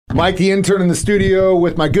Mike, the intern in the studio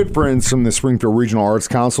with my good friends from the Springfield Regional Arts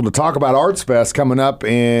Council to talk about ArtsFest coming up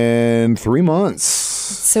in 3 months.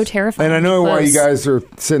 So terrifying. And I know why you guys are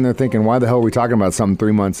sitting there thinking, why the hell are we talking about something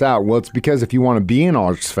 3 months out? Well, it's because if you want to be in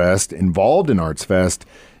ArtsFest, involved in ArtsFest,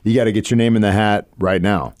 you got to get your name in the hat right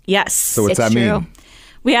now. Yes. So what's that mean?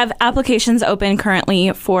 We have applications open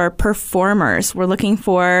currently for performers. We're looking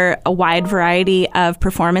for a wide variety of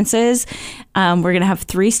performances. We're going to have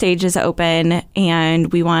 3 stages open,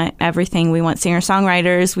 and we want everything. We want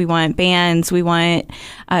singer-songwriters, we want bands, we want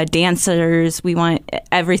dancers, we want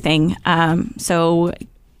everything. So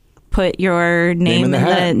put your name in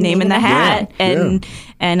the hat and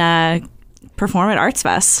perform at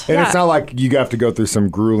ArtsFest. And it's not like you have to go through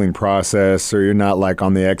some grueling process, or you're not like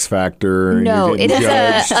on the X Factor. No, it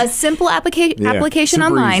is a simple application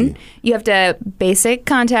online. Easy. You have to basic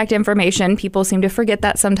contact information. People seem to forget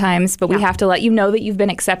that sometimes, but we have to let you know that you've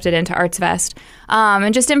been accepted into ArtsFest.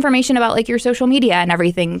 And just information about like your social media and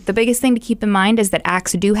everything. The biggest thing to keep in mind is that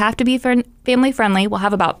acts do have to be family friendly. We'll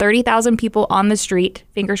have about 30,000 people on the street,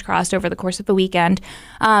 fingers crossed, over the course of the weekend.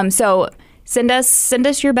 So send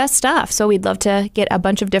us your best stuff. So we'd love to get a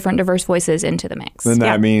bunch of different diverse voices into the mix. And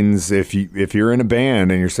that means if you're in a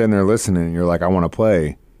band and you're sitting there listening and you're like, I want to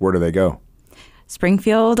play, where do they go?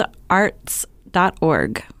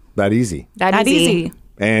 SpringfieldArts.org. That easy. That easy.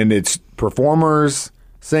 And it's performers,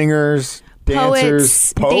 singers,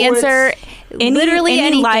 dancers, poets, dancer, literally any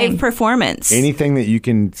anything. live performance. Anything that you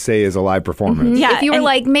can say is a live performance. Yeah, if you were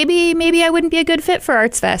like, maybe I wouldn't be a good fit for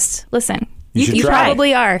ArtsFest, listen. You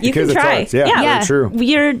probably are. You because can try. It's arts. Yeah, very true.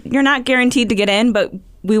 You're not guaranteed to get in, but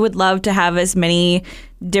we would love to have as many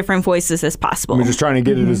different voices as possible. We're just trying to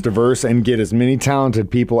get it as diverse and get as many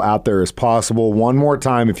talented people out there as possible. One more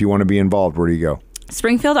time, if you want to be involved, where do you go?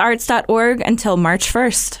 SpringfieldArts.org until March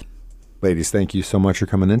 1st. Ladies, thank you so much for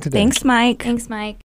coming in today. Thanks, Mike. Thanks, Mike.